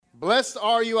Blessed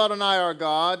are you, Adonai, our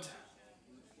God,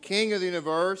 King of the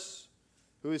universe,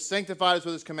 who has sanctified us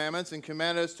with his commandments and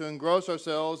commanded us to engross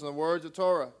ourselves in the words of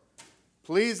Torah.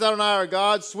 Please, Adonai, our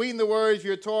God, sweeten the words of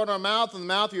your Torah in our mouth and the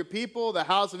mouth of your people, the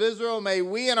house of Israel. May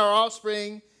we and our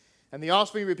offspring and the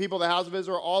offspring of your people, the house of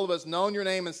Israel, all of us know your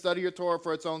name and study your Torah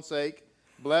for its own sake.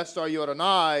 Blessed are you,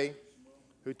 Adonai,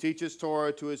 who teaches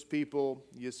Torah to his people,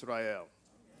 Yisrael.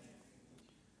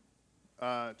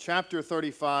 Chapter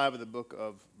 35 of the book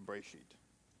of Breshit.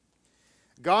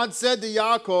 God said to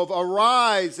Yaakov,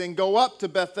 arise and go up to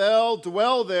Bethel,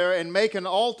 dwell there, and make an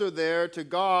altar there to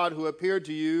God who appeared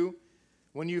to you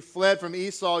when you fled from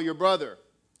Esau your brother.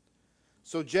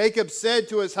 So Jacob said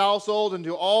to his household and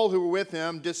to all who were with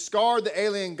him, discard the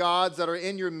alien gods that are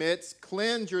in your midst,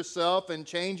 cleanse yourself and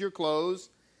change your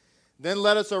clothes. Then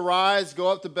let us arise, go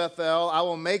up to Bethel. I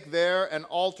will make there an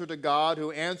altar to God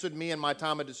who answered me in my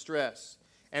time of distress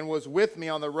and was with me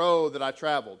on the road that I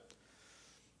traveled.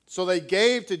 So they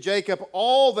gave to Jacob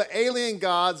all the alien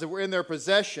gods that were in their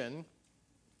possession,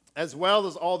 as well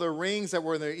as all the rings that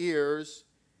were in their ears,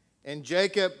 and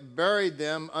Jacob buried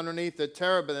them underneath the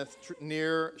terebinth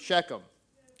near Shechem.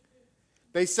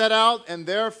 They set out, and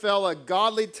there fell a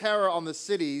godly terror on the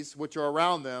cities which are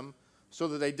around them, so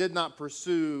that they did not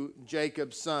pursue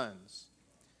Jacob's sons.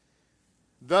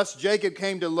 Thus Jacob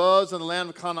came to Luz in the land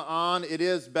of Canaan, it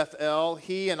is Bethel,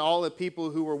 he and all the people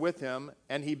who were with him,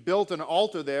 and he built an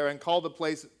altar there and called the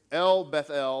place El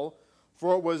Bethel,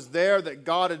 for it was there that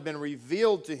God had been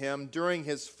revealed to him during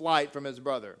his flight from his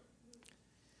brother.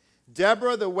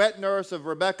 Deborah, the wet nurse of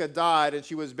Rebekah, died, and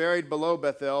she was buried below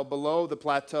Bethel, below the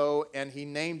plateau, and he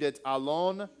named it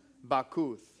Alon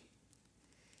Bakuth.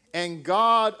 And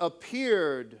God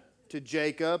appeared to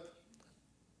Jacob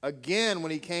again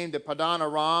when he came to Padan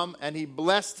Aram, and he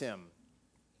blessed him.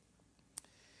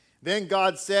 Then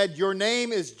God said, your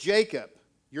name is Jacob.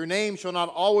 Your name shall not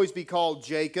always be called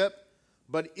Jacob,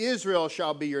 but Israel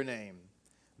shall be your name.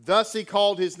 Thus he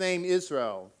called his name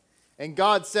Israel. And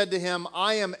God said to him,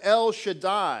 I am El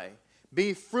Shaddai.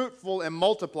 Be fruitful and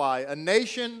multiply. A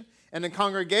nation and a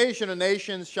congregation of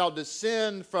nations shall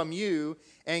descend from you,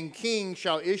 and kings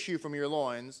shall issue from your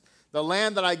loins. The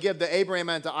land that I give to Abraham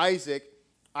and to Isaac,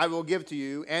 I will give to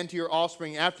you and to your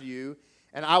offspring after you,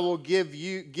 and I will give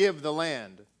the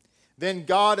land. Then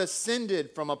God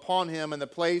ascended from upon him in the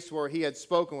place where he had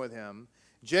spoken with him.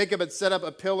 Jacob had set up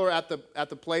a pillar at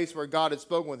the place where God had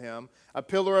spoken with him, a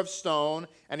pillar of stone,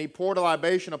 and he poured a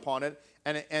libation upon it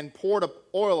and poured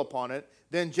oil upon it.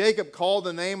 Then Jacob called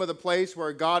the name of the place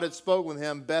where God had spoken with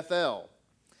him Bethel.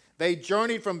 They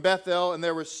journeyed from Bethel, and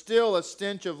there was still a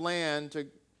stretch of land to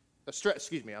go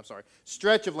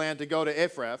to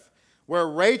Ephrath, where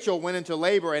Rachel went into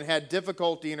labor and had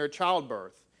difficulty in her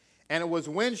childbirth. And it was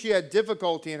when she had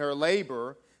difficulty in her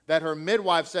labor that her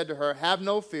midwife said to her, have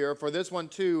no fear, for this one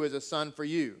too is a son for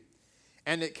you.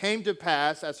 And it came to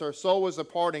pass, as her soul was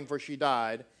departing, for she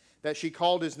died, that she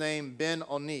called his name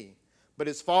Ben-Oni, but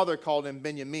his father called him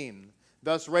Benjamin.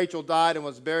 Thus Rachel died and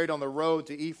was buried on the road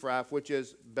to Ephrath, which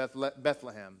is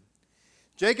Bethlehem.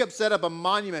 Jacob set up a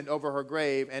monument over her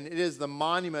grave, and it is the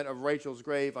monument of Rachel's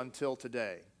grave until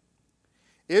today.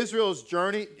 Israel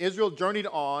journeyed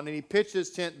on, and he pitched his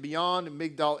tent beyond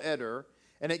Migdal Eder.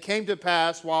 And it came to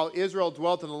pass, while Israel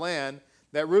dwelt in the land,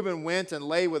 that Reuben went and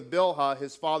lay with Bilhah,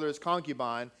 his father's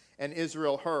concubine, and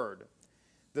Israel heard.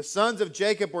 The sons of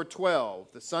Jacob were 12.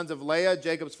 The sons of Leah,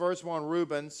 Jacob's firstborn,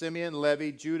 Reuben, Simeon, Levi,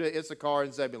 Judah, Issachar,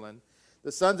 and Zebulun.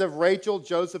 The sons of Rachel,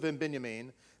 Joseph, and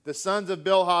Benjamin. The sons of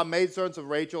Bilhah, maidservants of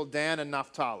Rachel, Dan and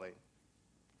Naphtali.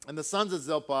 And the sons of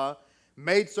Zilpah,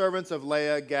 maidservants of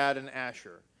Leah, Gad, and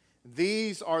Asher.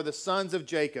 These are the sons of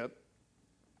Jacob,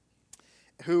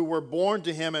 who were born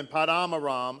to him in Padan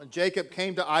Aram. Jacob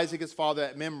came to Isaac his father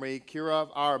at Mamre, Kiriath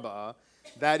Arba,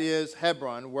 that is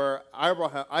Hebron, where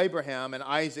Abraham and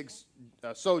Isaac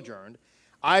sojourned.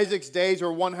 Isaac's days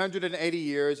were 180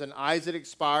 years, and Isaac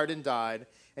expired and died,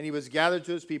 and he was gathered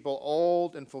to his people,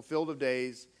 old and fulfilled of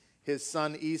days. His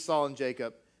son Esau and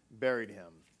Jacob buried him.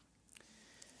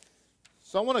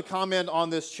 So I want to comment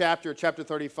on this chapter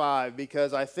 35,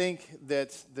 because I think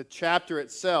that the chapter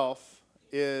itself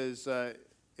is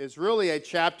really a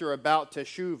chapter about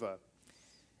Teshuvah.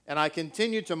 And I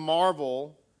continue to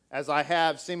marvel, as I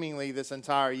have seemingly this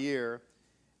entire year,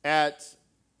 at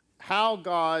how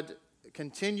God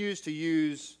continues to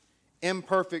use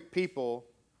imperfect people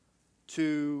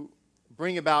to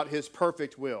bring about his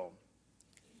perfect will.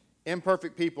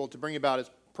 Imperfect people to bring about his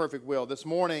perfect will. This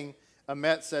morning,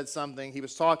 Ahmet said something. He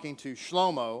was talking to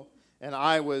Shlomo, and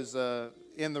I was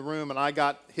in the room, and I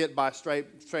got hit by stray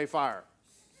fire.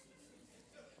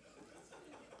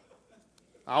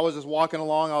 I was just walking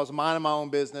along. I was minding my own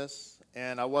business,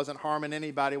 and I wasn't harming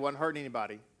anybody, wasn't hurting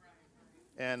anybody.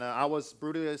 And I was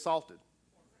brutally assaulted.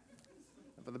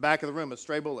 From the back of the room, a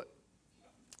stray bullet.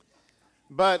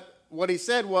 But what he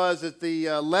said was that the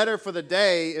letter for the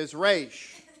day is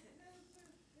Resh.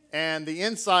 And the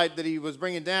insight that he was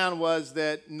bringing down was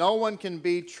that no one can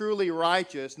be truly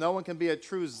righteous, no one can be a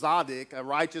true tzaddik, a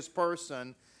righteous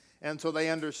person, until they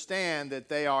understand that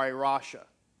they are a rasha.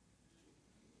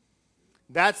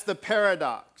 That's the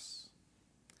paradox.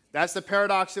 That's the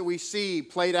paradox that we see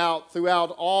played out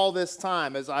throughout all this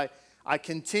time as I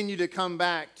continue to come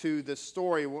back to the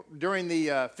story. During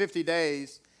the 50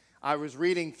 days, I was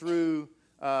reading through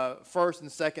 1st and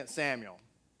 2nd Samuel.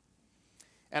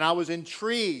 And I was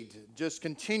intrigued, just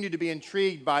continued to be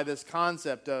intrigued by this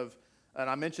concept of, and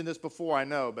I mentioned this before, I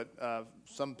know, but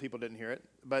some people didn't hear it,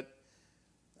 but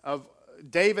of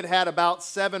David had about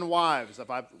 7 wives, if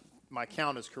my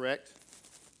count is correct.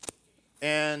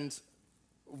 And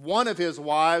one of his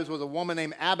wives was a woman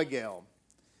named Abigail.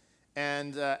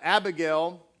 And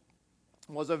Abigail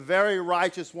was a very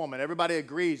righteous woman. Everybody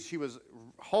agrees she was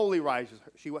wholly righteous.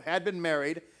 She had been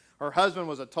married. Her husband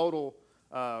was a total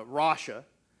rasha.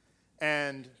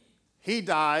 And he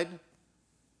died.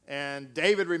 And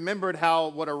David remembered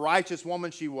what a righteous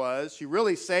woman she was. She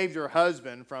really saved her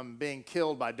husband from being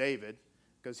killed by David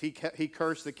because he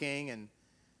cursed the king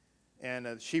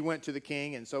and she went to the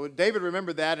king. And so David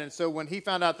remembered that. And so when he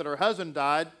found out that her husband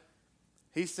died,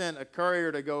 he sent a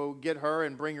courier to go get her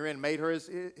and bring her in, made her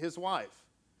his wife.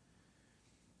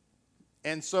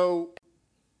 And so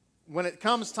when it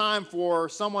comes time for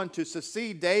someone to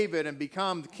succeed David and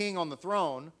become the king on the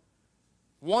throne,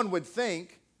 one would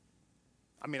think,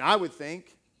 I would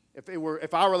think,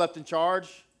 if I were left in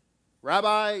charge,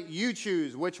 Rabbi, you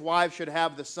choose which wife should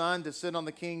have the son to sit on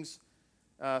the king's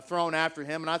throne after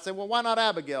him. And I'd say, well, why not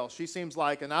Abigail? She seems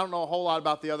like, and I don't know a whole lot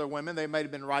about the other women. They may have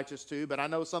been righteous too, but I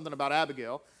know something about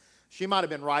Abigail. She might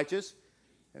have been righteous.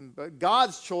 But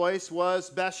God's choice was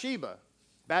Bathsheba.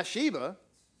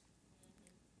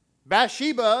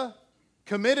 Bathsheba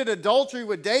committed adultery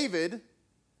with David.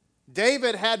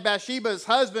 David had Bathsheba's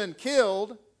husband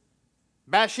killed.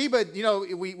 Bathsheba,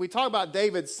 we talk about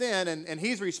David's sin, and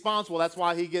he's responsible. That's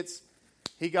why he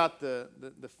got the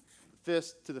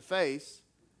fist to the face.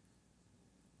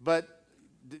 But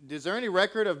is there any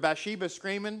record of Bathsheba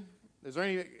screaming? Is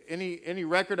there any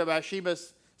record of Bathsheba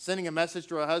sending a message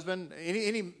to her husband?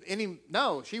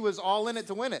 No, she was all in it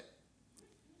to win it.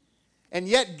 And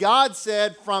yet God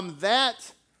said from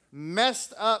that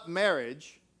messed up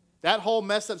marriage, that whole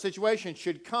messed up situation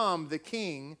should come the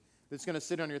king that's going to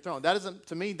sit on your throne.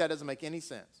 To me, that doesn't make any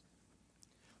sense.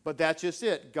 But that's just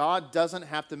it. God doesn't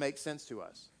have to make sense to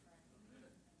us.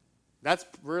 That's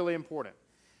really important.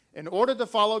 In order to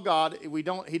follow God,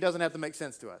 he doesn't have to make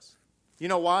sense to us. You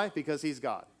know why? Because he's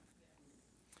God.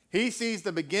 He sees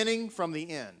the beginning from the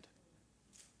end.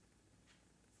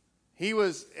 He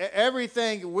was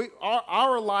everything.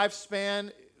 Our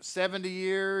lifespan, 70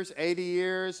 years, 80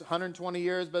 years, 120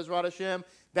 years, Bezrat Hashem,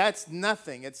 that's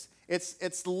nothing.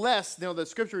 It's less. The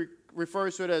scripture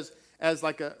refers to it as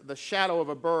like the shadow of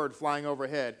a bird flying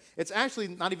overhead. It's actually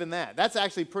not even that. That's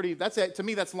actually to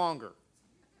me, that's longer.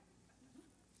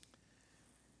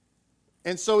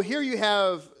 And so here you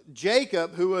have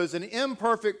Jacob, who was an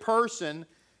imperfect person.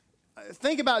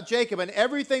 Think about Jacob and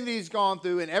everything that he's gone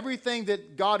through and everything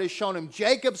that God has shown him.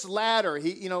 Jacob's ladder,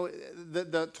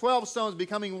 the 12 stones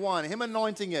becoming one, him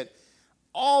anointing it,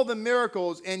 all the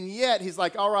miracles, and yet he's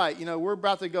like, all right, we're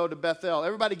about to go to Bethel.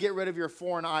 Everybody get rid of your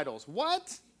foreign idols.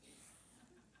 What?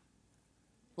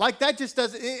 Like that just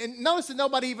doesn't, and notice that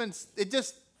nobody even,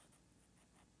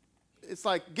 it's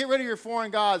like, get rid of your foreign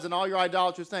gods and all your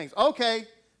idolatrous things. Okay,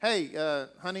 hey,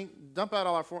 honey, dump out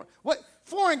all our foreign, what?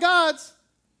 Foreign gods?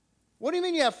 What do you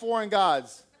mean you have foreign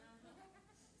gods?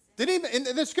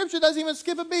 And the scripture doesn't even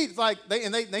skip a beat. It's like,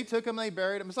 they took him, they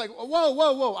buried him. It's like,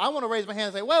 whoa. I want to raise my hand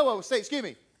and say, whoa, excuse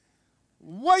me.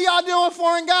 What are y'all doing with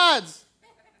foreign gods?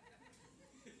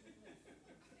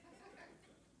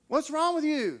 What's wrong with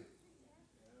you?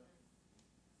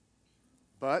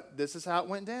 But this is how it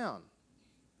went down.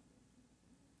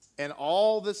 And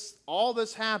all this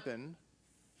happened.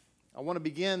 I want to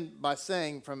begin by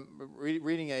saying, from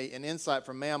reading an insight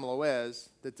from Me'am Loez,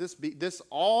 that this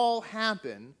all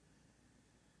happened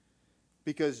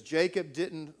because Jacob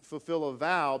didn't fulfill a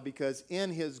vow, because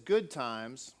in his good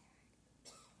times,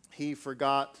 he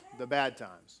forgot the bad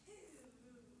times.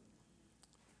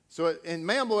 So, and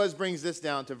Me'am Loez brings this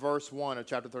down to verse 1 of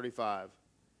chapter 35.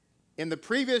 In the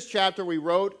previous chapter, we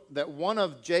wrote that one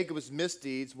of Jacob's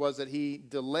misdeeds was that he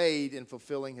delayed in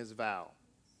fulfilling his vow.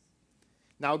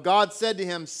 Now God said to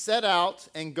him, set out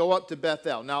and go up to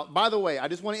Bethel. Now, by the way, I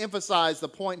just want to emphasize the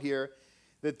point here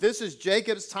that this is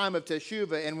Jacob's time of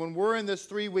teshuvah, and when we're in this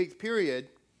 3-week period,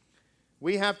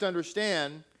 we have to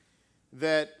understand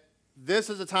that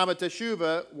this is a time of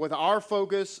teshuvah with our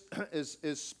focus is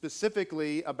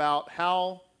specifically about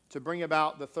how to bring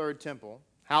about the third temple,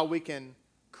 how we can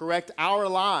correct our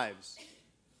lives.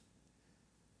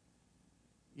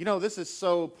 You know, this is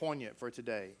so poignant for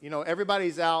today. You know,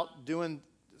 everybody's out doing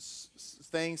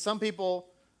things. Some people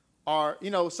are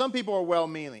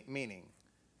well-meaning.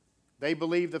 They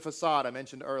believe the facade I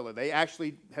mentioned earlier. They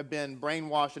actually have been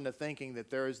brainwashed into thinking that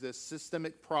there is this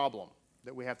systemic problem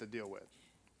that we have to deal with.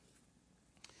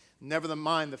 Never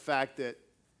mind the fact that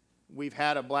we've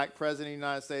had a black president of the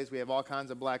United States. We have all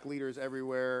kinds of black leaders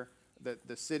everywhere.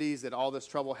 The cities that all this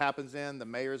trouble happens in, the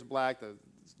mayor's black,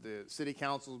 the city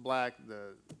council's black,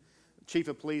 the chief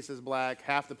of police is black,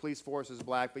 half the police force is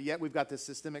black, but yet we've got this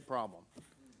systemic problem.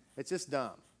 It's just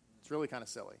dumb. It's really kind of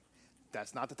silly.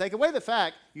 That's not to take away the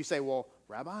fact, you say, well,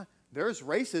 Rabbi, there's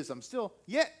racism still.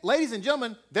 Yeah, ladies and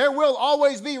gentlemen, there will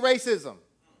always be racism.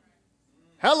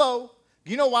 Hello.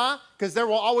 You know why? Because there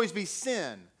will always be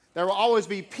sin. There will always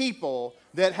be people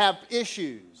that have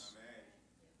issues.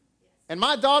 And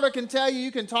my daughter can tell you,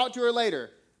 you can talk to her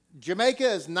later, Jamaica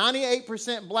is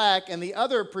 98% black and the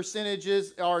other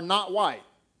percentages are not white.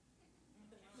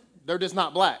 They're just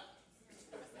not black.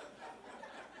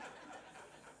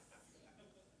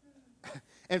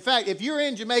 In fact, if you're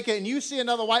in Jamaica and you see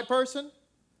another white person,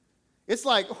 it's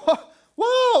like,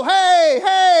 whoa,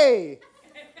 hey.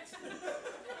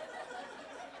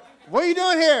 What are you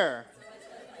doing here?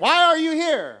 Why are you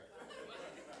here?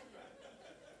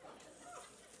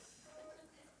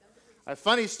 A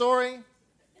funny story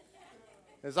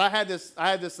is I had this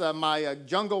my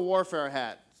jungle warfare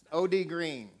hat, OD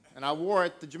green, and I wore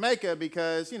it to Jamaica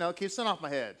because, it keeps sun off my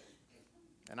head.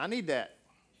 And I need that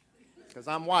because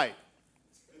I'm white.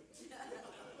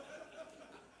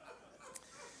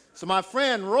 So my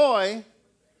friend Roy,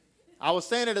 I was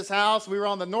staying at his house. We were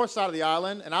on the north side of the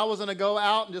island, and I was going to go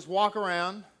out and just walk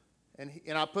around, and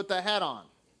I put that hat on.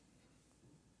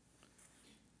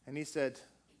 And he said,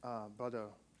 brother,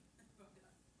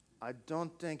 I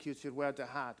don't think you should wear the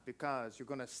hat because you're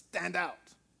going to stand out.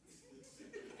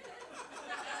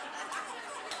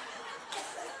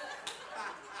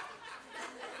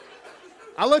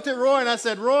 I looked at Roy and I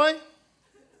said, Roy,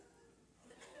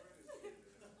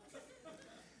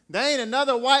 there ain't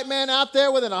another white man out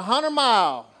there within 100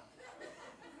 miles.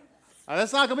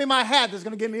 That's not going to be my hat that's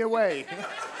going to give me away.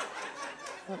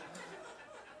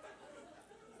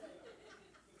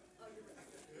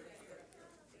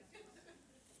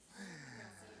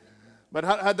 But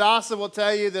Hadassah will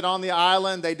tell you that on the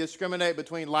island, they discriminate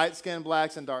between light-skinned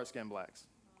blacks and dark-skinned blacks.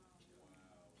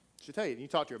 She'll tell you. You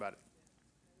talk to her about it.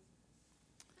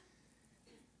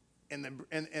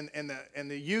 In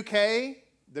the UK,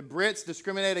 the Brits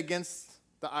discriminate against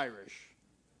the Irish.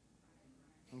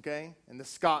 Okay? And the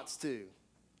Scots, too.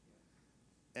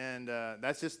 And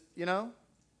that's just,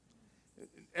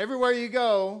 everywhere you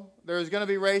go, there's going to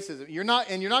be racism. You're not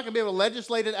going to be able to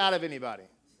legislate it out of anybody.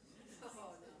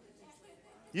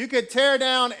 You could tear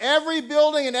down every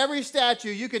building and every statue.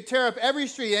 You could tear up every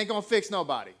street. It ain't going to fix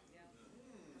nobody.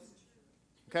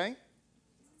 Okay?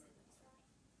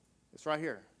 It's right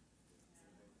here.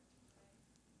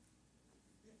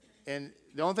 And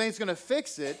the only thing that's going to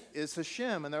fix it is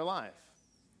Hashem in their life.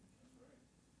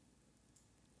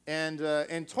 And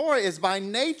Torah is by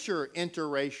nature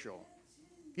interracial.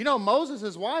 Moses,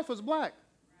 his wife, was black.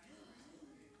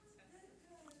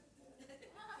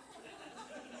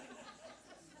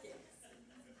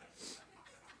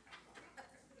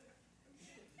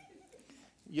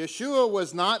 Yeshua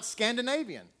was not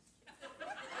Scandinavian.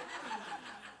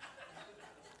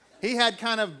 He had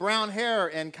kind of brown hair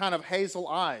and kind of hazel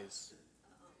eyes.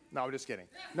 No, I'm just kidding.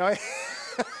 No.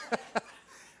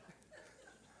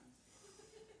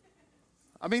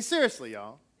 I mean, seriously,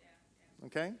 y'all.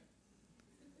 Okay?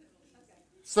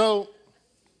 So,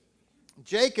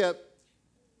 Jacob,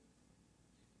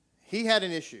 he had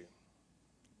an issue.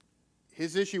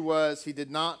 His issue was he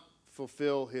did not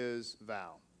fulfill his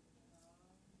vow.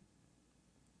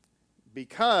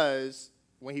 Because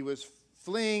when he was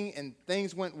fleeing and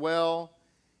things went well,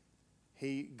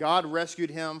 God rescued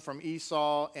him from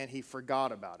Esau and he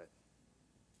forgot about it.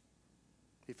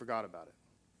 He forgot about it.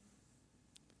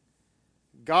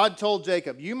 God told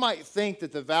Jacob, you might think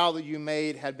that the vow that you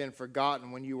made had been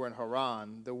forgotten when you were in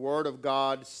Haran. The word of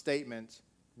God's statement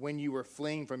when you were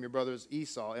fleeing from your brother's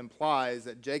Esau implies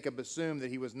that Jacob assumed that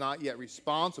he was not yet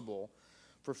responsible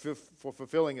for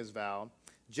fulfilling his vow.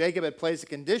 Jacob had placed a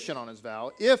condition on his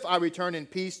vow. If I return in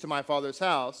peace to my father's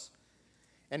house,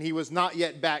 and he was not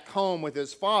yet back home with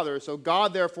his father, so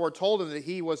God therefore told him that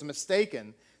he was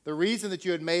mistaken. The reason that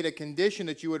you had made a condition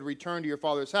that you would return to your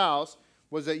father's house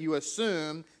was that you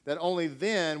assumed that only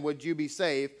then would you be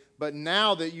safe. But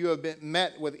now that you have been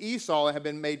met with Esau and have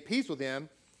been made peace with him,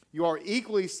 you are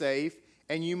equally safe,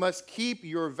 and you must keep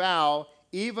your vow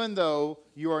even though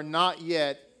you are not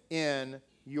yet in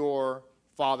your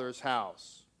father's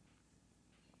house.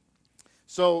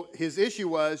 So his issue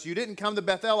was, you didn't come to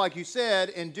Bethel like you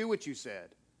said and do what you said.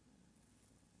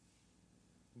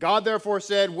 God therefore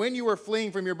said, when you were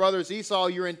fleeing from your brothers Esau,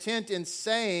 your intent in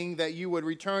saying that you would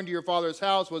return to your father's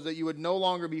house was that you would no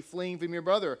longer be fleeing from your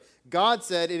brother. God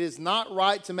said, it is not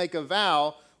right to make a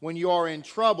vow when you are in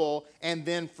trouble and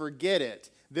then forget it.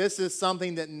 This is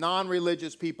something that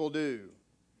non-religious people do.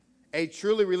 A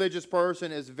truly religious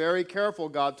person is very careful,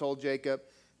 God told Jacob,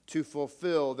 to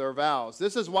fulfill their vows.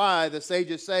 This is why the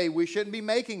sages say we shouldn't be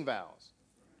making vows.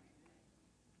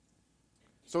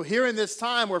 So here in this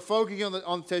time, we're focusing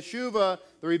on Teshuvah,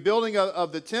 the rebuilding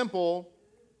of the temple,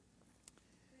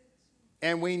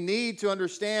 and we need to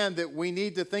understand that we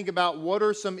need to think about what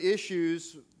are some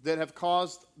issues that have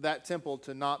caused that temple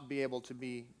to not be able to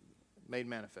be made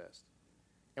manifest.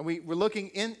 And we're looking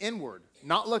inward,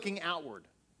 not looking outward.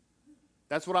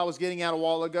 That's what I was getting at a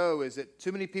while ago, is that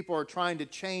too many people are trying to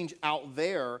change out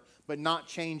there, but not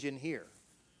change in here.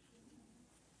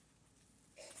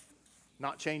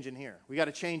 Not change in here. We got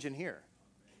to change in here.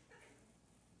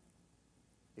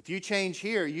 If you change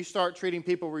here, you start treating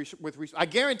people with respect. I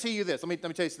guarantee you this. Let me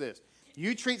tell you this.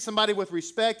 You treat somebody with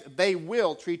respect, they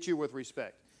will treat you with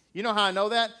respect. You know how I know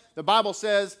that? The Bible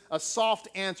says a soft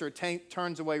answer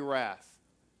turns away wrath.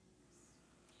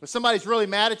 If somebody's really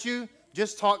mad at you,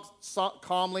 just talk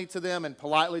calmly to them and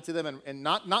politely to them, and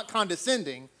not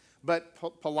condescending, but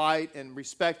polite and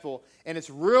respectful. And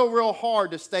it's real hard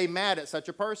to stay mad at such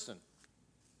a person.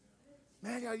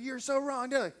 Man, you're so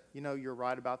wrong. You know, you're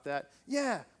right about that.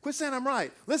 Yeah, quit saying I'm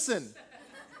right. Listen.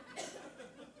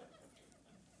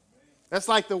 That's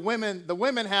like the women. The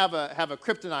women have a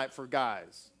kryptonite for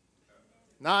guys.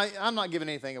 Now, I'm not giving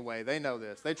anything away. They know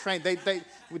this. They train.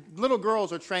 Little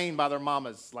girls are trained by their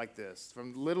mamas like this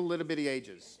from little bitty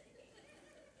ages.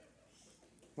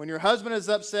 When your husband is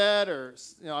upset, or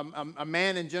a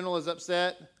man in general is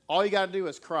upset, all you got to do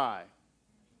is cry.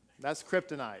 That's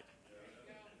kryptonite.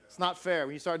 It's not fair.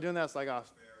 When you start doing that, it's like, oh.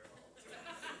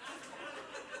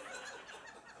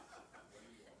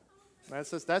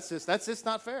 That's just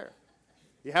not fair.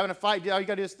 You're having a fight. All you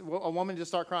got to do is a woman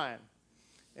just start crying,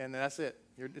 and that's it.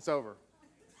 It's over.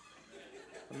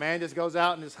 The man just goes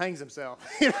out and just hangs himself.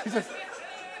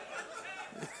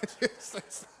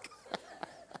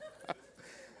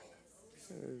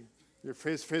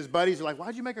 His buddies are like,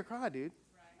 "Why'd you make her cry, dude?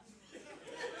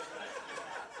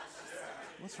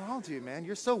 What's wrong with you, man?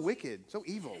 You're so wicked, so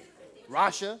evil."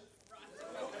 Rasha.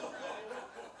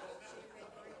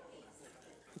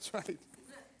 That's right.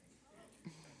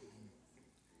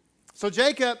 So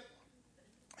Jacob,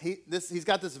 he's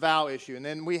got this vow issue. And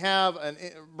then we have,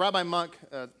 Rabbi Monk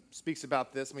speaks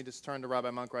about this. Let me just turn to Rabbi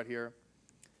Monk right here.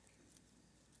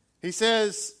 He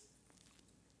says,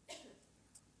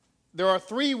 there are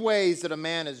three ways that a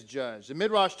man is judged. The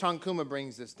Midrash Tanchuma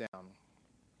brings this down.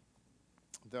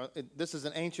 This is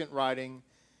an ancient writing.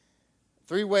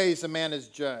 3 ways a man is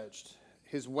judged.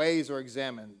 His ways are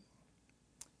examined.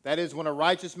 That is, when a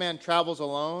righteous man travels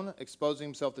alone, exposing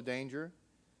himself to danger.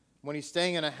 When he's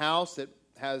staying in a house that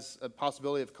has a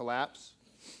possibility of collapse.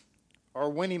 Or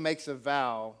when he makes a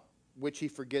vow which he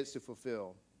forgets to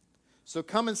fulfill. So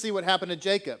come and see what happened to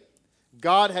Jacob.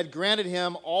 God had granted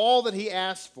him all that he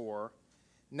asked for.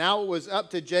 Now it was up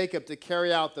to Jacob to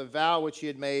carry out the vow which he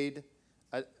had made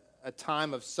a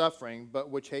time of suffering,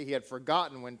 but which he had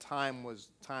forgotten when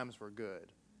times were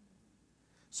good.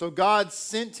 So God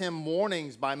sent him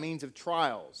warnings by means of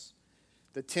trials.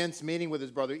 The tense meeting with his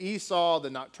brother Esau,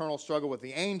 the nocturnal struggle with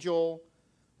the angel.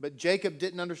 But Jacob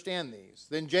didn't understand these.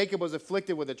 Then Jacob was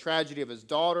afflicted with the tragedy of his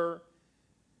daughter.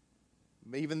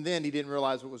 But even then, he didn't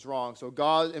realize what was wrong. So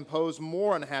God imposed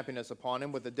more unhappiness upon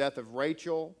him with the death of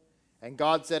Rachel. And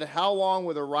God said, how long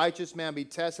will a righteous man be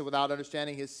tested without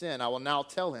understanding his sin? I will now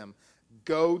tell him,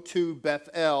 go to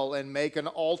Bethel and make an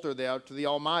altar there to the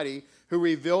Almighty, who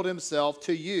revealed himself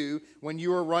to you when you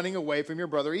were running away from your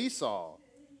brother Esau.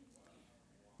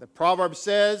 The proverb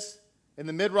says in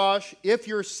the Midrash, if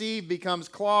your sieve becomes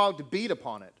clogged, beat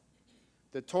upon it.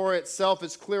 The Torah itself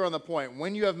is clear on the point.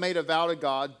 When you have made a vow to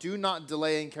God, do not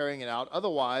delay in carrying it out.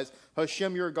 Otherwise,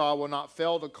 Hashem your God will not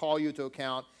fail to call you to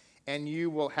account, and you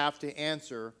will have to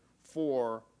answer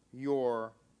for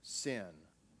your sin.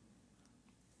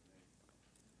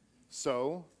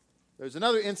 So, there's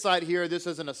another insight here. This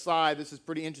is an aside. This is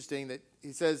pretty interesting. That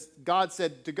he says, God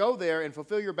said to go there and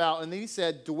fulfill your vow, and then he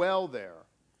said, dwell there.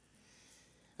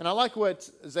 And I like what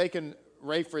Zakin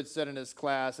Rayford said in his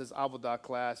class, his Avodah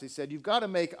class. He said, you've got to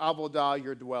make Avodah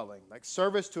your dwelling. Like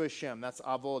service to Hashem, that's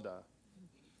Avodah.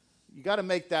 You got to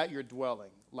make that your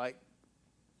dwelling. Like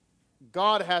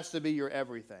God has to be your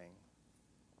everything.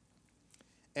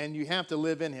 And you have to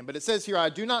live in him. But it says here, I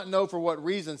do not know for what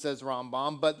reason, says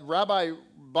Rambam, but Rabbi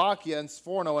Bachya and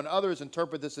Sforno and others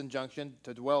interpret this injunction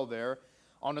to dwell there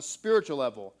on a spiritual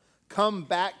level. Come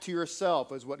back to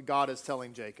yourself is what God is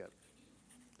telling Jacob.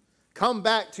 Come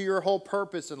back to your whole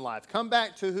purpose in life. Come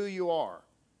back to who you are.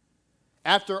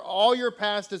 After all your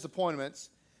past disappointments,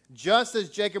 just as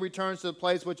Jacob returns to the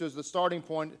place which was the starting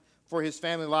point for his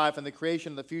family life and the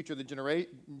creation of the future of the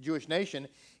Jewish nation,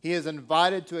 he is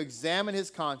invited to examine his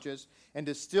conscience and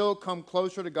to still come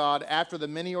closer to God after the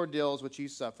many ordeals which he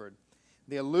suffered.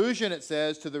 The allusion, it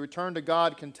says, to the return to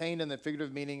God contained in the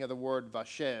figurative meaning of the word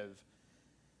vashev,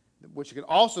 which could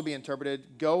also be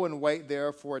interpreted, go and wait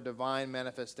there for a divine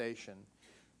manifestation.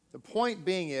 The point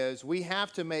being is, we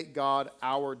have to make God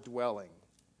our dwelling.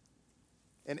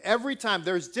 And every time,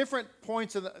 there's different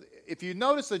points if you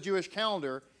notice the Jewish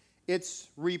calendar, it's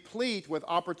replete with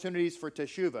opportunities for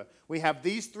teshuvah. We have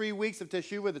these 3 weeks of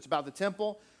teshuvah that's about the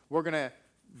temple. We're going to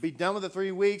be done with the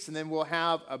 3 weeks, and then we'll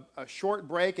have a short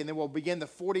break, and then we'll begin the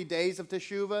 40 days of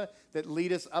teshuvah that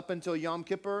lead us up until Yom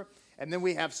Kippur. And then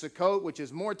we have Sukkot, which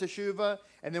is more teshuvah,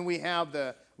 and then we have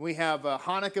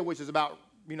Hanukkah, which is about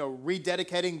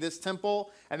rededicating this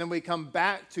temple, and then we come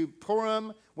back to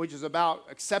Purim, which is about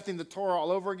accepting the Torah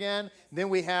all over again. And then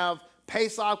we have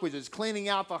Pesach, which is cleaning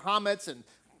out the chametz and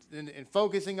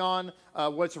focusing on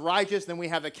what's righteous. Then we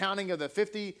have the counting of the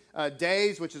 50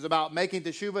 days, which is about making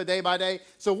teshuvah day by day.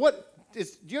 So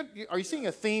are you seeing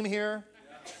a theme here?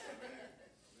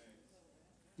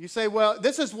 You say, well,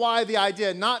 this is why the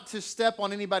idea, not to step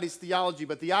on anybody's theology,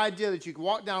 but the idea that you can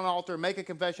walk down an altar, make a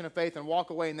confession of faith, and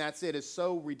walk away and that's it is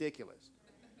so ridiculous.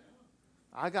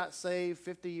 I got saved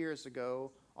 50 years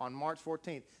ago on March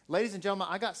 14th. Ladies and gentlemen,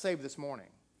 I got saved this morning.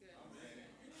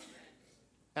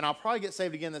 And I'll probably get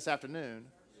saved again this afternoon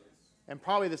and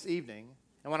probably this evening.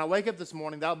 And when I wake up this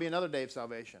morning, that'll be another day of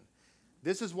salvation.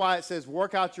 This is why it says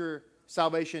work out your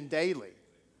salvation daily.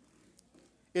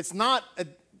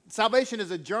 Salvation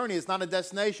is a journey. It's not a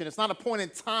destination. It's not a point in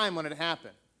time when it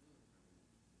happened.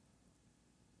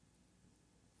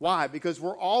 Why? Because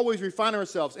we're always refining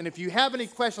ourselves. And if you have any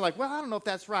question like, well, I don't know if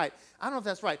that's right. I don't know if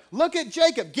that's right. Look at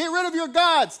Jacob. Get rid of your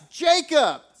gods.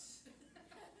 Jacob.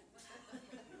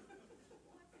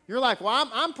 You're like, well,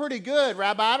 I'm pretty good,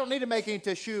 Rabbi. I don't need to make any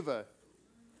teshuvah.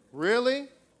 Really?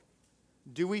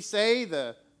 Do we say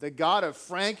the God of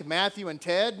Frank, Matthew, and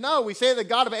Ted? No, we say the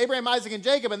God of Abraham, Isaac, and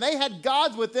Jacob, and they had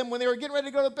gods with them when they were getting ready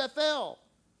to go to Bethel.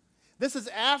 This is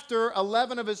after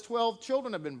 11 of his 12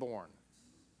 children have been born.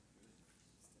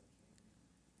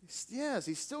 Yes,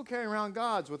 he's still carrying around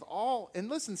gods with all, and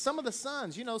listen, some of the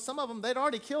sons, some of them, they'd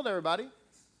already killed everybody.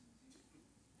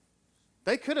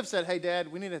 They could have said, hey, Dad,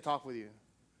 we need to talk with you.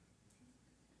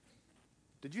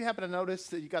 Did you happen to notice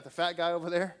that you got the fat guy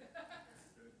over there?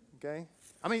 Okay.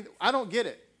 I mean, I don't get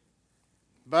it.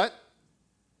 But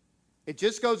it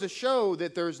just goes to show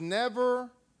that there's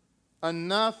never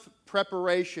enough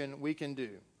preparation we can do.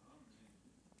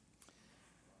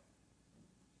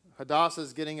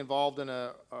 Hadassah's getting involved in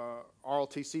a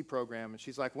RLTC program, and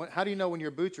she's like, how do you know when your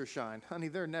boots are shined? Honey,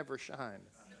 they're never shined.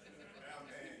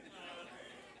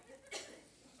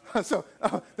 So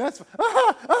that's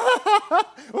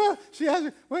well. She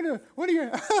has when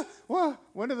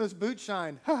are those boots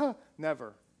shine?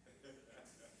 Never.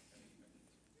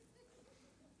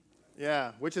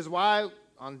 Yeah, which is why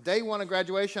on day one of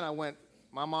graduation,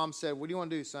 my mom said, what do you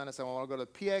want to do, son? I said, well, I want to go to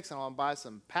PX and I want to buy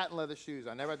some patent leather shoes.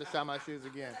 I never have to shine my shoes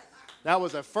again. That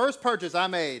was the first purchase I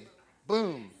made.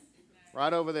 Boom.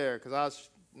 Right over there. Because I was,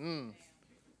 Can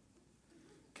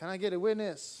I get a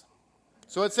witness?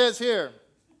 So it says here,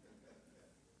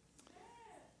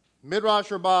 Midrash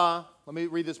Rabbah, let me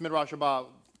read this Midrash Rabbah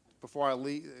before I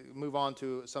move on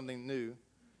to something new.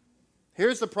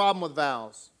 Here's the problem with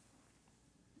vows.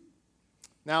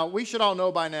 Now, we should all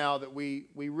know by now that we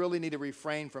really need to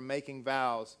refrain from making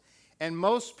vows. And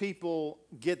most people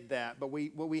get that. But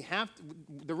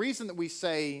the reason that we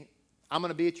say, I'm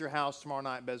going to be at your house tomorrow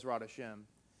night, Bezrat Hashem,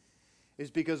 is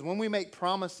because when we make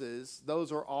promises,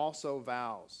 those are also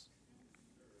vows.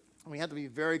 We have to be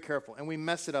very careful. And we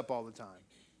mess it up all the time.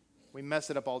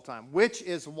 Which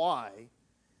is why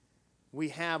we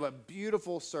have a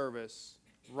beautiful service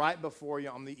right before you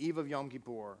on the eve of Yom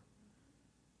Kippur,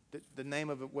 the name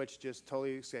of which just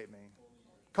totally escaped me.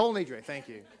 Kol Nidre, thank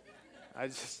you. I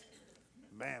just,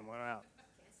 went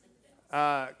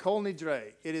out. Kol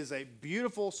Nidre. It is a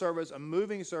beautiful service, a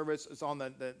moving service. It's on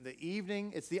the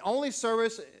evening. It's the only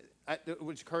service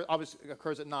which obviously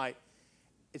occurs at night.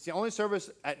 It's the only service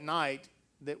at night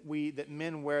that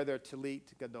men wear their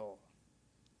talit gadol.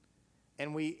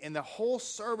 And the whole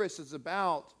service is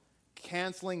about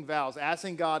canceling vows,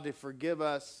 asking God to forgive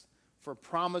us for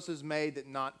promises made that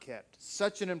not kept.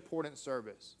 Such an important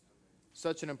service.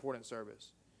 Such an important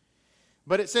service.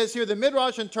 But it says here, the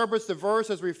Midrash interprets the verse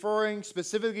as referring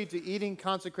specifically to eating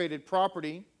consecrated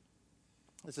property.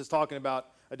 This is talking about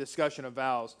a discussion of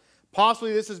vows.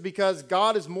 Possibly this is because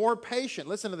God is more patient.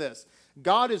 Listen to this.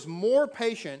 God is more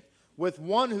patient with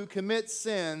one who commits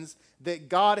sins that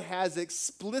God has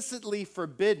explicitly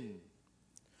forbidden.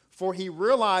 For he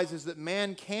realizes that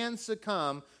man can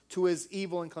succumb to his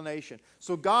evil inclination.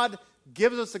 So God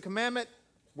gives us a commandment.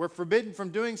 We're forbidden from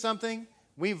doing something.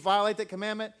 We violate that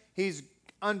commandment. He's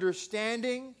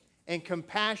understanding and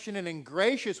compassionate and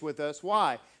gracious with us.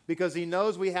 Why? Because he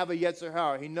knows we have a Yetzer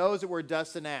Hara. He knows that we're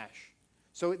dust and ash.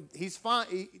 So he's fine.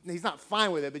 He's not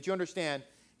fine with it, but you understand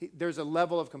there's a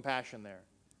level of compassion there.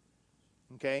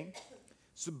 Okay?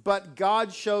 But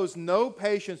God shows no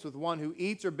patience with one who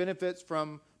eats or benefits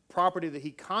from property that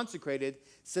he consecrated,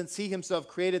 since he himself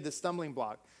created the stumbling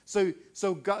block. So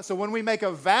when we make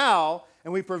a vow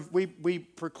and we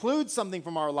preclude something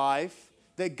from our life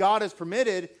that God has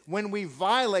permitted, when we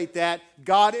violate that,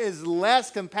 God is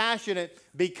less compassionate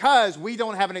because we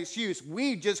don't have an excuse.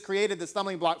 We just created the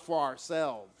stumbling block for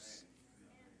ourselves.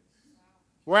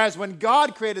 Whereas when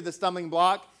God created the stumbling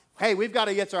block, hey, we've got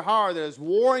a Yetzer Hara that is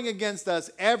warring against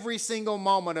us every single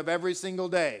moment of every single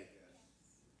day.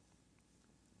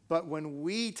 But when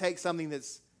we take something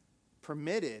that's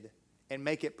permitted and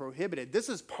make it prohibited, this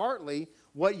is partly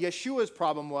what Yeshua's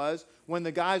problem was when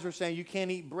the guys were saying you can't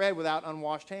eat bread without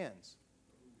unwashed hands.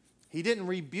 He didn't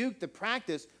rebuke the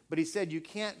practice, but he said you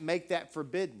can't make that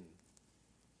forbidden.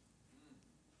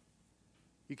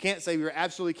 You can't say you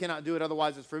absolutely cannot do it,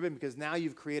 otherwise it's forbidden, because now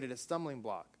you've created a stumbling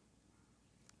block.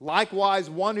 Likewise,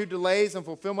 one who delays in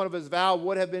fulfillment of his vow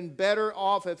would have been better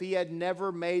off if he had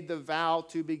never made the vow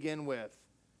to begin with.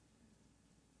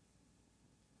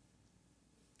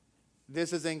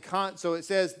 This is so it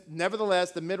says,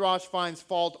 nevertheless, the Midrash finds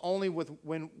fault only with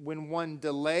when one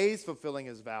delays fulfilling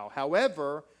his vow.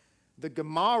 However, the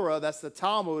Gemara, that's the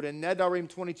Talmud, in Nedarim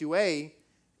 22a,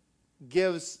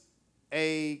 gives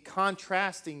a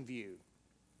contrasting view.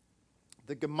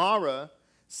 The Gemara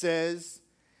says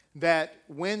that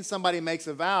when somebody makes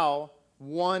a vow,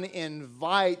 one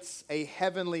invites a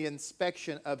heavenly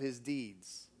inspection of his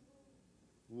deeds.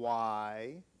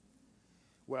 Why?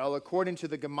 Well, according to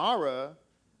the Gemara,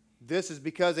 this is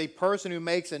because a person who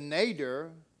makes a neder,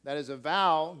 that is a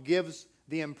vow, gives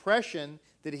the impression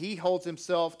that he holds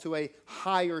himself to a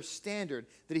higher standard,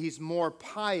 that he's more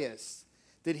pious,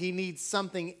 that he needs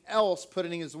something else put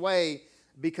in his way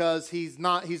because he's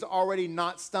already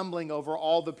not stumbling over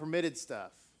all the permitted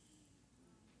stuff.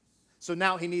 So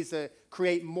now he needs to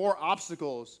create more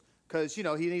obstacles because, he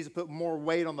needs to put more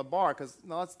weight on the bar because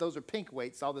those are pink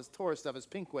weights. All this Torah stuff is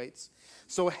pink weights.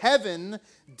 So heaven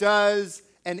does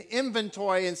an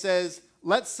inventory and says,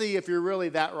 let's see if you're really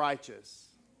that righteous.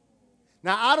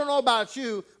 Now, I don't know about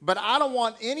you, but I don't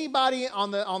want anybody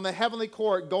on the heavenly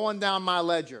court going down my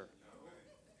ledger.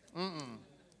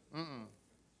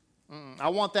 I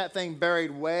want that thing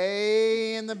buried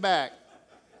way in the back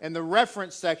in the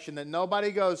reference section that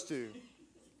nobody goes to.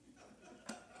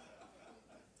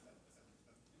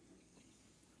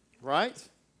 Right?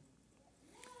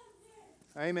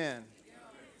 Amen.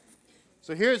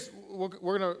 So we're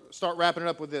going to start wrapping it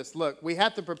up with this. Look, we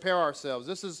have to prepare ourselves.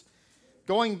 This is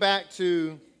going back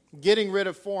to getting rid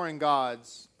of foreign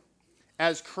gods.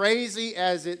 As crazy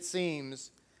as it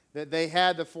seems that they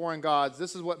had the foreign gods,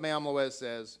 this is what Me'am Loez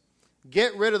says.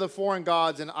 Get rid of the foreign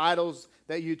gods and idols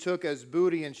that you took as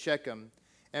booty in Shechem,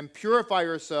 and purify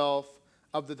yourself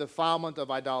of the defilement of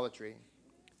idolatry.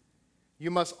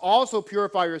 You must also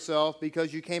purify yourself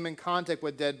because you came in contact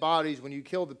with dead bodies when you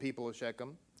killed the people of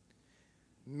Shechem.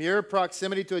 Mere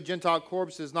proximity to a Gentile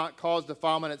corpse does not cause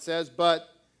defilement, it says, but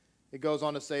it goes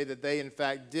on to say that they, in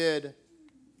fact, did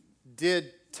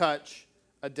touch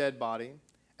a dead body,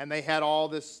 and they had all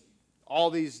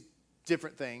these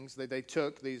different things. They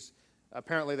took these.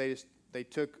 Apparently, they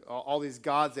took all these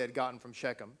gods they had gotten from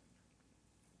Shechem.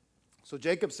 So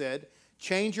Jacob said,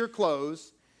 "Change your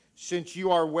clothes. Since you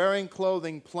are wearing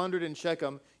clothing plundered in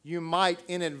Shechem, you might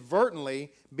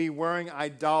inadvertently be wearing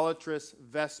idolatrous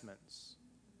vestments."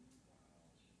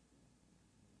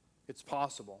 It's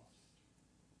possible.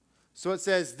 So it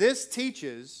says, this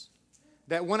teaches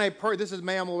that when this is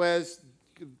Me'am Lo'ez,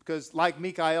 because like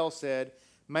Mikael said,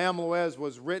 Me'am Lo'ez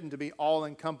was written to be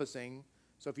all-encompassing.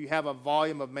 So if you have a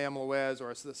volume of Me'am Lo'ez,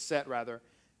 or a set rather,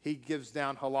 he gives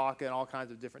down halakha and all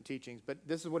kinds of different teachings. But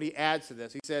this is what he adds to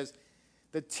this. He says,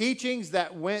 this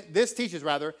teaches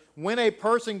when a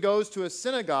person goes to a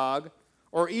synagogue,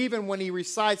 or even when he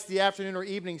recites the afternoon or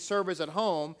evening service at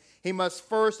home, he must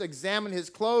first examine his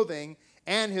clothing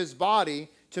and his body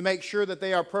to make sure that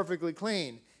they are perfectly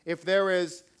clean. If there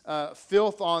is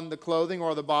filth on the clothing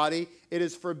or the body, it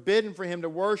is forbidden for him to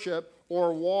worship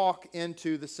or walk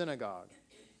into the synagogue.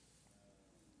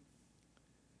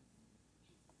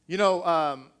 You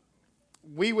know,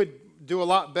 we would do a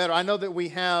lot better. I know that we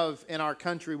have, in our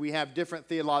country, we have different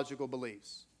theological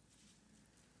beliefs.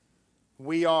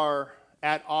 We are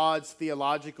at odds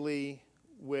theologically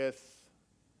with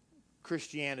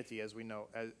Christianity, as we know,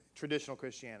 as traditional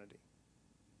Christianity.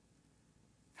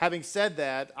 Having said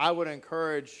that, I would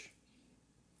encourage,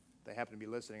 they happen to be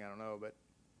listening, I don't know, but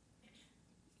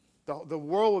the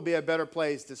world would be a better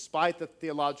place despite the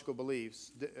theological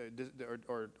beliefs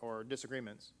or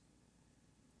disagreements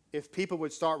if people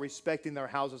would start respecting their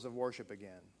houses of worship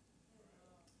again.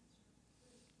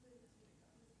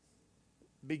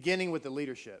 Beginning with the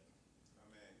leadership.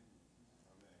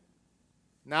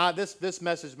 Now, this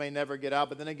message may never get out,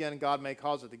 but then again, God may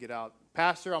cause it to get out.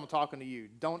 Pastor, I'm talking to you.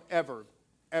 Don't ever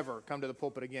come to the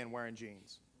pulpit again wearing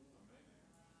jeans.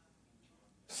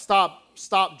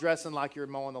 Stop dressing like you're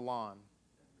mowing the lawn.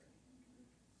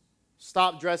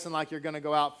 Stop dressing like you're going to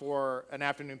go out for an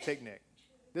afternoon picnic.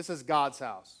 This is God's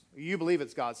house. You believe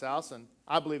it's God's house, and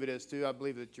I believe it is too. I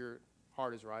believe that your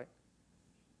heart is right.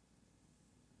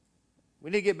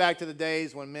 We need to get back to the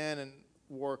days when men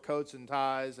wore coats and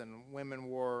ties and women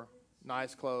wore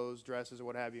nice clothes, dresses, or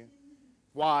what have you.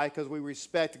 Why? Because we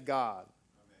respect God.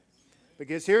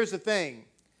 Because here's the thing.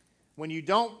 When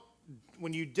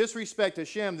you disrespect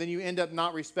Hashem, then you end up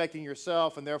not respecting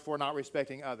yourself and therefore not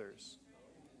respecting others.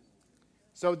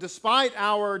 So despite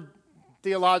our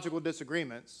theological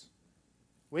disagreements,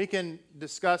 we can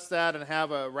discuss that and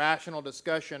have a rational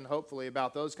discussion, hopefully,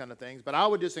 about those kind of things. But I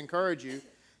would just encourage you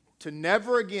to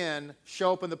never again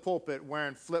show up in the pulpit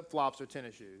wearing flip-flops or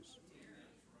tennis shoes.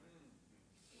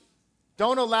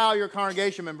 Don't allow your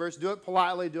congregation members, do it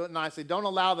politely, do it nicely, don't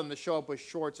allow them to show up with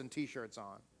shorts and T-shirts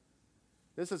on.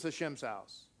 This is Hashem's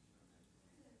house.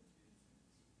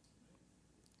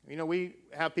 You know, we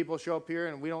have people show up here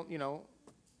and we don't,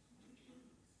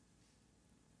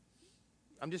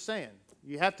 I'm just saying,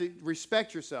 you have to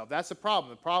respect yourself. That's the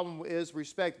problem. The problem is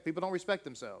respect. People don't respect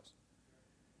themselves.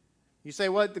 You say,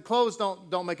 well, the clothes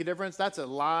don't make a difference. That's a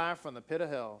lie from the pit of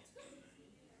hell.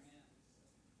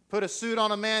 Put a suit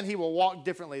on a man, he will walk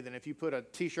differently than if you put a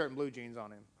T-shirt and blue jeans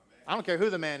on him. I don't care who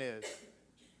the man is.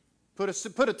 Put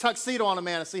a tuxedo on a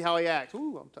man and see how he acts.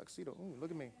 Ooh, I'm tuxedo. Ooh,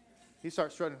 look at me. He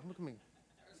starts strutting. Look at me.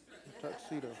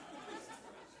 Tuxedo.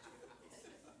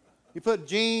 You put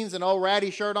jeans and old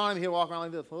ratty shirt on him, he'll walk around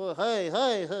like this. Oh, hey.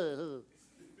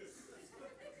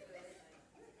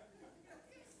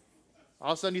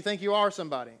 All of a sudden you think you are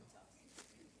somebody.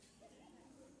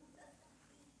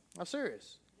 I'm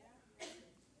serious.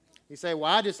 You say,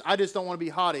 well, I just don't want to be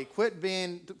haughty. Quit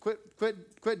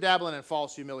dabbling in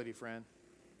false humility, friend.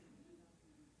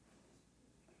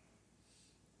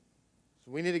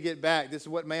 So we need to get back. This is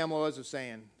what Me'am Lo'ez was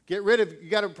saying. You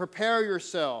got to prepare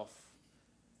yourself.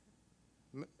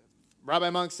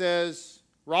 Rabbi Monk says,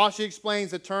 Rashi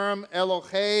explains the term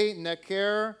Elohei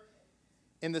Neker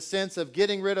in the sense of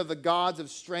getting rid of the gods of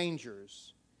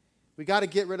strangers. We got to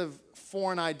get rid of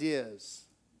foreign ideas.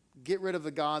 Get rid of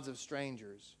the gods of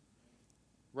strangers.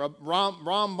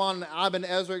 Ramban and Ibn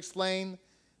Ezra explain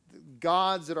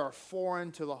gods that are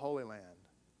foreign to the Holy Land.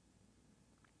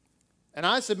 And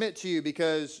I submit to you,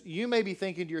 because you may be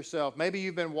thinking to yourself, maybe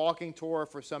you've been walking Torah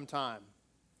for some time.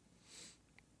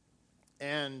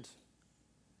 And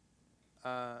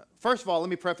first of all, let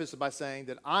me preface it by saying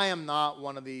that I am not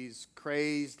one of these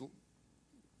crazed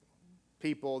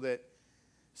people that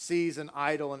sees an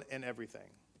idol in everything.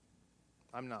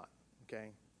 I'm not,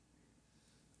 okay?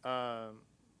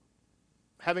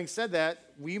 Having said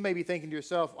that, you may be thinking to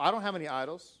yourself, I don't have any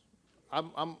idols.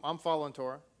 I'm following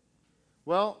Torah.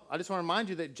 Well, I just want to remind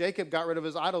you that Jacob got rid of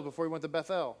his idol before he went to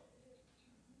Bethel.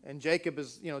 And Jacob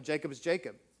is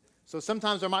Jacob. So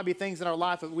sometimes there might be things in our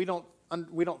life that we don't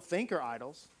think are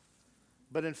idols,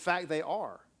 but in fact they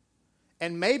are.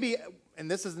 And maybe, and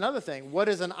this is another thing, what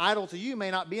is an idol to you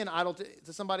may not be an idol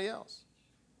to somebody else.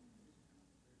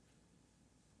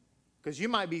 Because you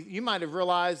might have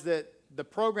realized that the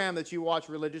program that you watch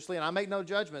religiously, and I make no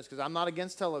judgments because I'm not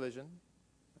against television,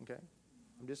 okay?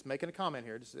 I'm just making a comment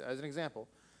here, just as an example.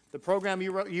 The program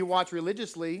you watch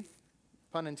religiously,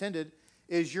 pun intended,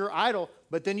 is your idol,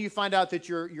 but then you find out that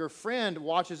your friend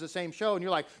watches the same show, and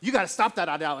you're like, you got to stop that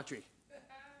idolatry.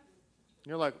 And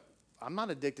you're like, I'm not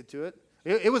addicted to it.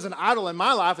 It was an idol in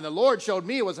my life, and the Lord showed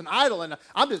me it was an idol, and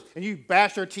and you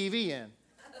bash their TV in.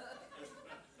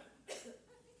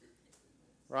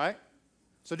 Right?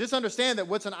 So just understand that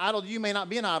what's an idol to you may not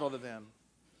be an idol to them.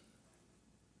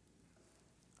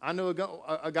 I knew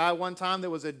a guy one time that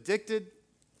was addicted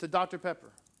to Dr.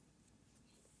 Pepper.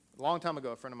 A long time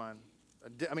ago, a friend of mine.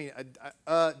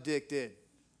 Addicted.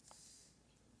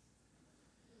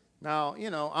 Now,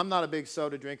 I'm not a big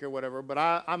soda drinker or whatever, but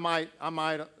I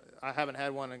haven't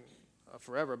had one in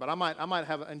forever, but I might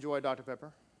have enjoyed Dr.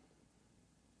 Pepper.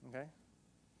 Okay?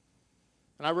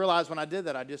 And I realized when I did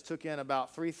that, I just took in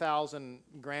about 3,000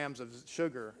 grams of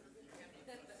sugar,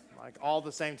 like all at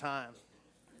the same time.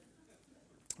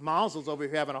 Miles was over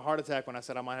here having a heart attack when I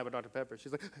said I might have a Dr. Pepper.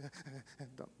 She's like,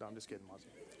 no, I'm just kidding, Miles.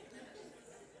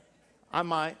 I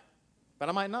might, but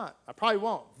I might not. I probably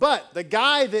won't. But the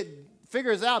guy that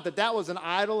figures out that was an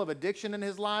idol of addiction in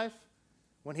his life,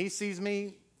 when he sees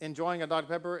me enjoying a Dr.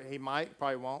 Pepper, he might,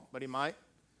 probably won't, but he might.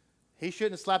 He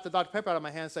shouldn't slap the Dr. Pepper out of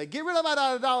my hand and say, get rid of that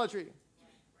idolatry.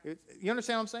 You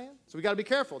understand what I'm saying? So we got to be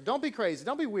careful. Don't be crazy.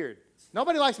 Don't be weird.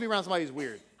 Nobody likes to be around somebody who's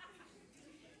weird.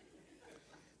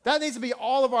 That needs to be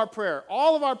all of our prayer.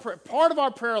 All of our prayer, part of our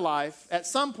prayer life at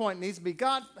some point needs to be,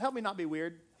 God, help me not be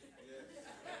weird.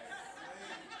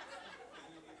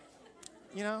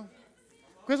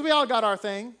 Because we all got our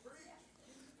thing.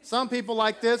 Some people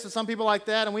like this and some people like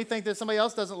that, and we think that somebody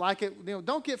else doesn't like it.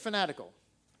 Don't get fanatical.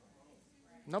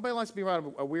 Nobody likes to be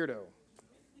around a weirdo.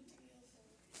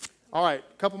 All right,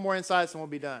 a couple more insights and we'll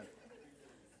be done.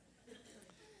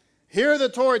 Here the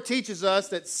Torah teaches us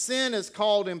that sin is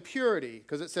called impurity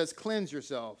because it says cleanse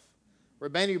yourself.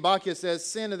 Rabbeinu Bachya says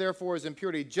sin therefore is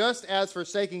impurity. Just as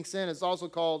forsaking sin is also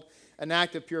called an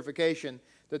act of purification,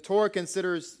 the Torah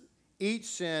considers each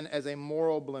sin as a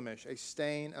moral blemish, a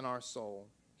stain in our soul.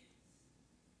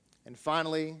 And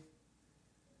finally,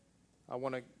 I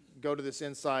want to go to this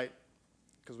insight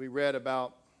because we read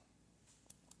about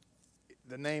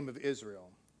the name of Israel.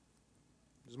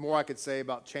 There's more I could say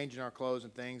about changing our clothes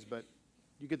and things, but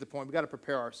you get the point. We've got to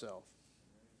prepare ourselves.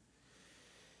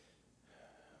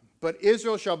 But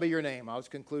Israel shall be your name. I'll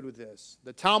just conclude with this.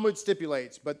 The Talmud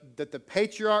stipulates but that the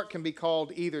patriarch can be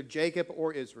called either Jacob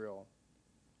or Israel.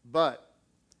 But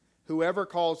whoever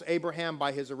calls Abraham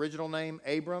by his original name,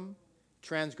 Abram,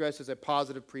 transgresses a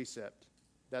positive precept.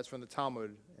 That's from the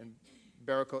Talmud in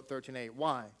Barakot 13:8.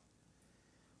 Why?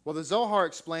 Well, the Zohar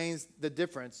explains the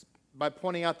difference by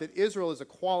pointing out that Israel is a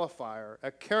qualifier,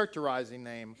 a characterizing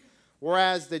name,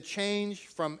 whereas the change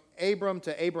from Abram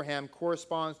to Abraham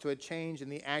corresponds to a change in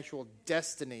the actual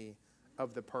destiny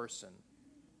of the person.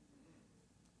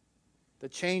 The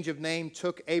change of name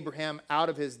took Abraham out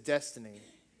of his destiny.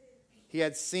 He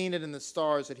had seen it in the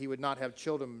stars that he would not have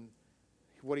children.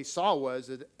 What he saw was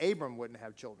that Abram wouldn't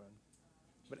have children,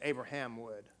 but Abraham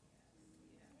would.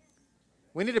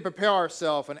 We need to prepare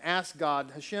ourselves and ask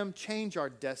God, Hashem, change our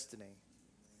destiny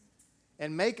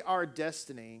and make our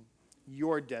destiny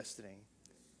your destiny.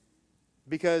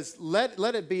 Because let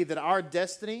it be that our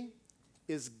destiny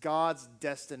is God's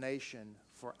destination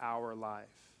for our life.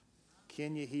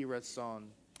 Ken Yehi Ratzon.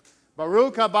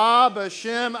 Baruch haba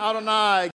b'Shem Adonai.